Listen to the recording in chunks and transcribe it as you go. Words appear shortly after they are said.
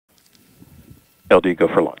LD, go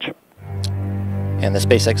for launch. And the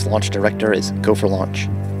SpaceX launch director is go for launch.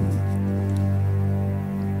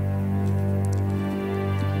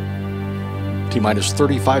 T-minus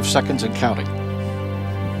 35 seconds and counting.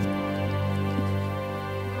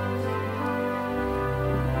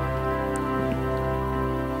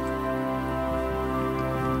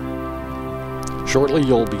 Shortly,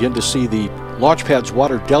 you'll begin to see the launch pad's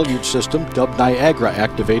water deluge system, dubbed Niagara,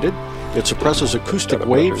 activated. It suppresses acoustic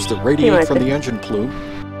waves that radiate from the engine plume.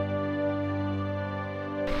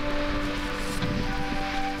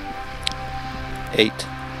 Eight,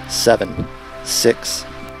 7, 6,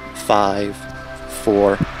 5,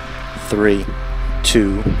 4, 3,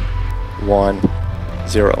 2, 1,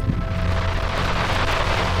 0.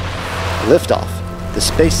 Liftoff. The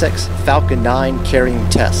SpaceX Falcon 9 carrying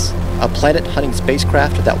TESS, a planet-hunting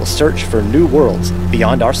spacecraft that will search for new worlds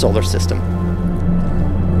beyond our solar system.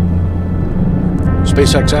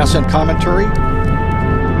 SpaceX ascent commentary.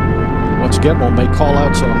 Once again, we'll make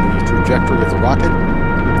call-outs on the trajectory of the rocket.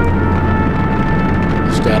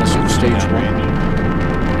 Status of stage 1.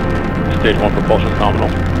 Stage 1 propulsion nominal.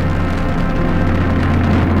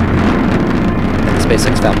 And the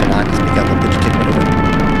SpaceX Falcon 9 has begun the pitch kick maneuver.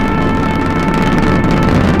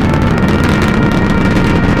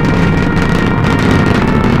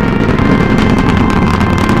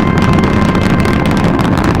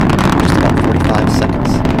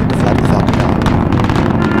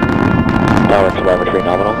 Telemetry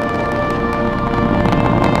nominal.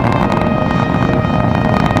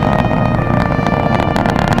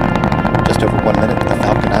 Just over 1 minute, the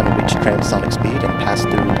Falcon 9 will reach transonic speed and pass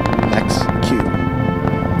through max Q.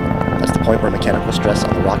 That's the point where mechanical stress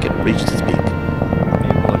on the rocket reaches its peak.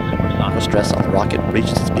 Mechanical stress on the rocket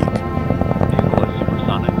reaches its peak. Vehicle is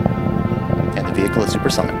supersonic. And the vehicle is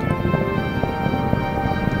supersonic.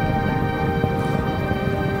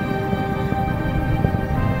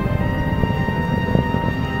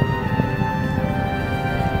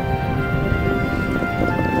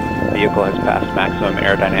 Vehicle has passed maximum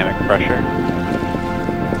aerodynamic pressure.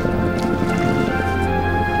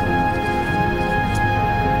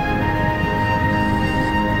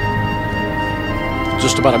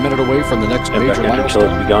 Just about a minute away from the next major milestone.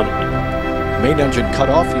 Has begun. Main engine cut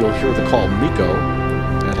off, you'll hear the call MECO.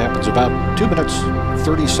 That happens about 2 minutes,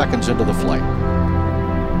 30 seconds into the flight.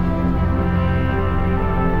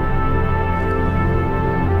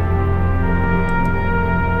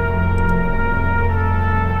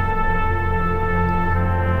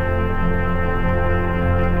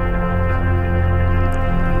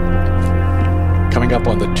 Coming up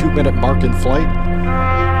on the 2-minute mark in flight.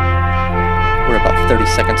 We're about 30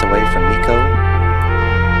 seconds away from MECO.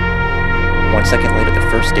 1 second later, the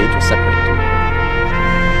first stage will separate.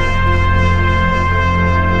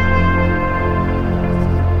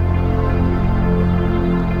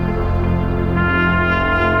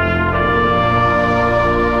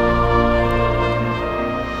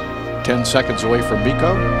 Ten seconds away from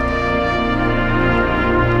MECO.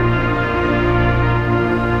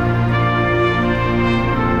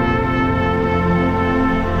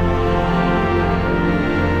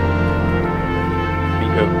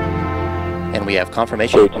 And we have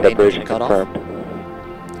confirmation of main engine cutoff.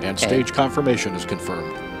 And stage confirmation is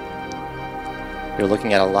confirmed. You're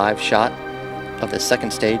looking at a live shot of the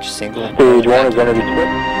second stage single. Stage 1 is going to be split.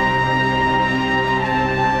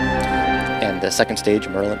 And the second stage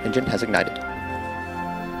Merlin engine has ignited.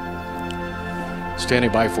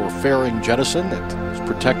 Standing by for fairing jettison. It has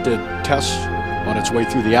protected TESS on its way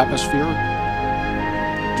through the atmosphere.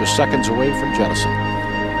 Just seconds away from jettison.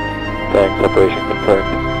 Thanks, separation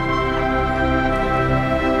confirmed.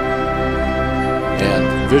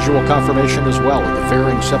 And visual confirmation as well of the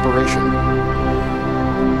fairing separation.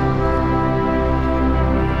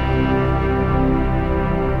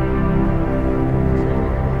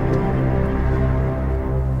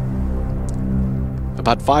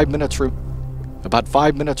 About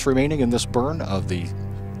 5 minutes remaining in this burn of the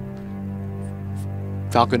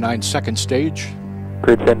Falcon 9 second stage.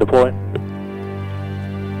 Grid fin deploy.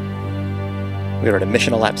 We are at a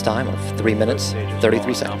mission elapsed time of 3 minutes,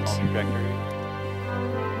 33 seconds.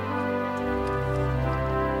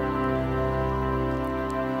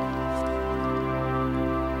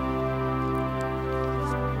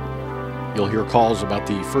 You'll hear calls about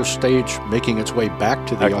the first stage making its way back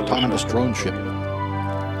to the autonomous drone ship.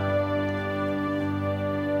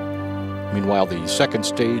 Meanwhile, the second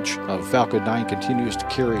stage of Falcon 9 continues to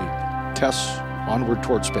carry TESS onward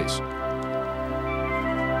toward space.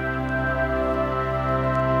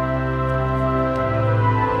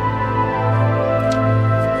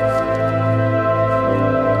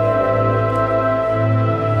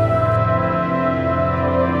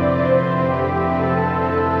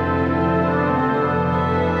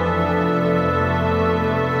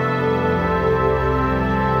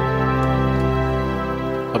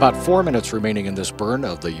 About 4 minutes remaining in this burn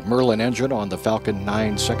of the Merlin engine on the Falcon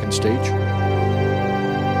 9 second stage.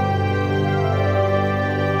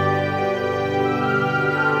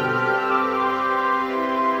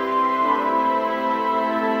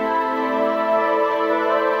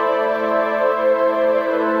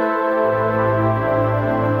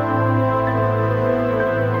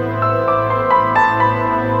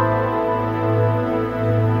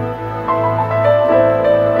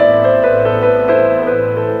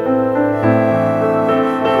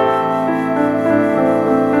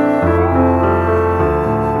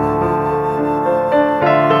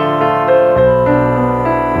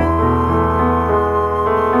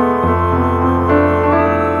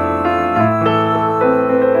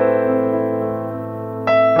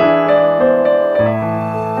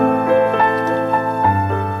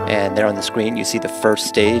 There on the screen, you see the first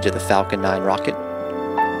stage of the Falcon 9 rocket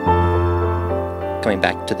coming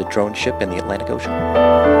back to the drone ship in the Atlantic Ocean.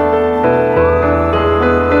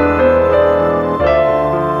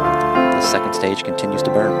 The second stage continues to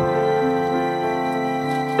burn.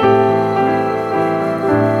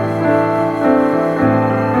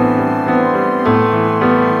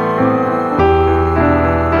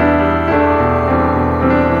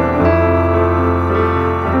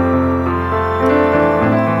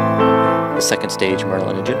 Second stage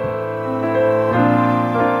Merlin engine.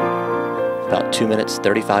 About 2 minutes,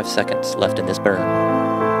 35 seconds left in this burn.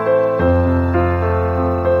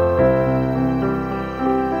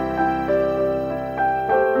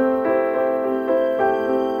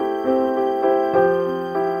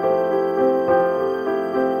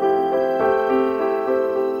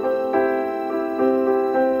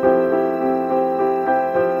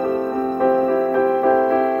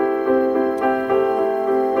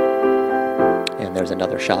 There's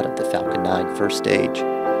another shot of the Falcon 9 first stage.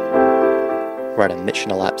 We're at a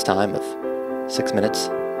mission elapsed time of 6 minutes,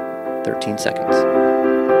 13 seconds.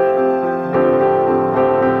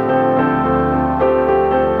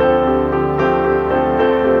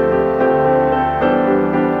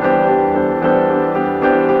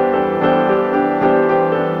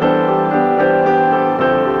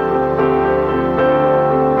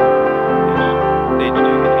 Stage 2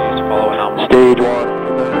 continues to follow an Stage 1.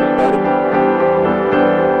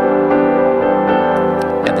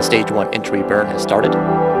 The Stage 1 entry burn has started.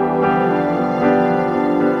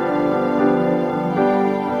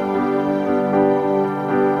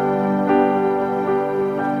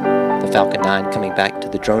 The Falcon 9 coming back to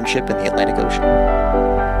the drone ship in the Atlantic Ocean.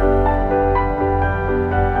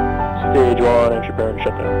 Stage 1 entry burn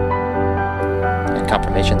shut down. And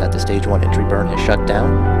confirmation that the Stage 1 entry burn has shut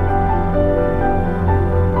down.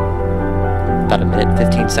 About 1 minute and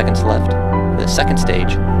 15 seconds left for the second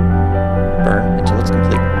stage. Burn until it's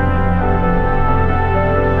complete.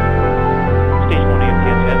 Stage 1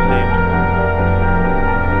 EMTS has saved.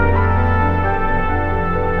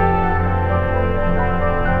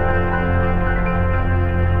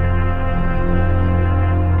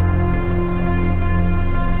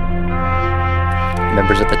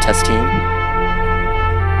 Members of the TESS team.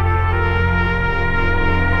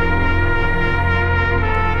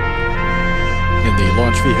 In the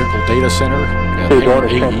Launch Vehicle Data Center at Stage 1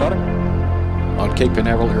 is AE transonic. on Cape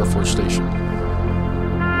Canaveral Air Force Station.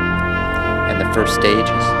 And the first stage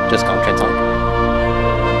has just gone transonic.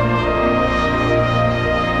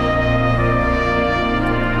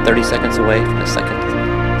 "30 seconds away from the second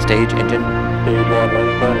stage engine. Stage 1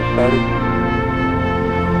 landing burn is started.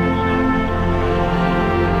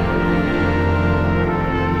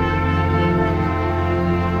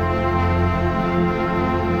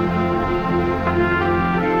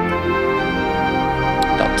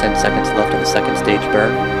 About 10 seconds left in the second stage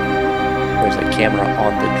burn. There's a camera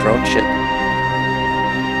on the drone ship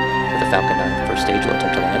where the Falcon 9 first stage will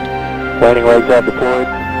attempt to land. Landing legs have deployed.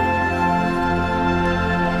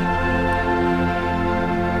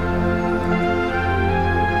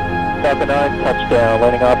 Falcon 9 touchdown.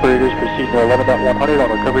 Landing operators proceed to 11.100 on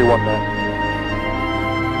recovery 19.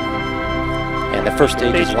 And the first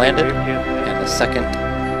stage is landed, and the second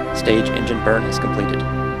stage engine burn is completed.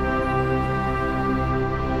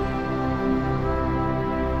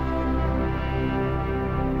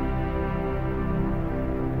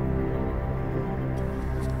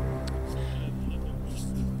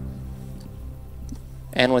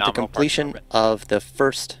 And with the completion of the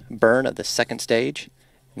first burn of the second stage,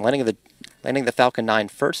 landing the Falcon 9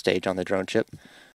 first stage on the drone ship,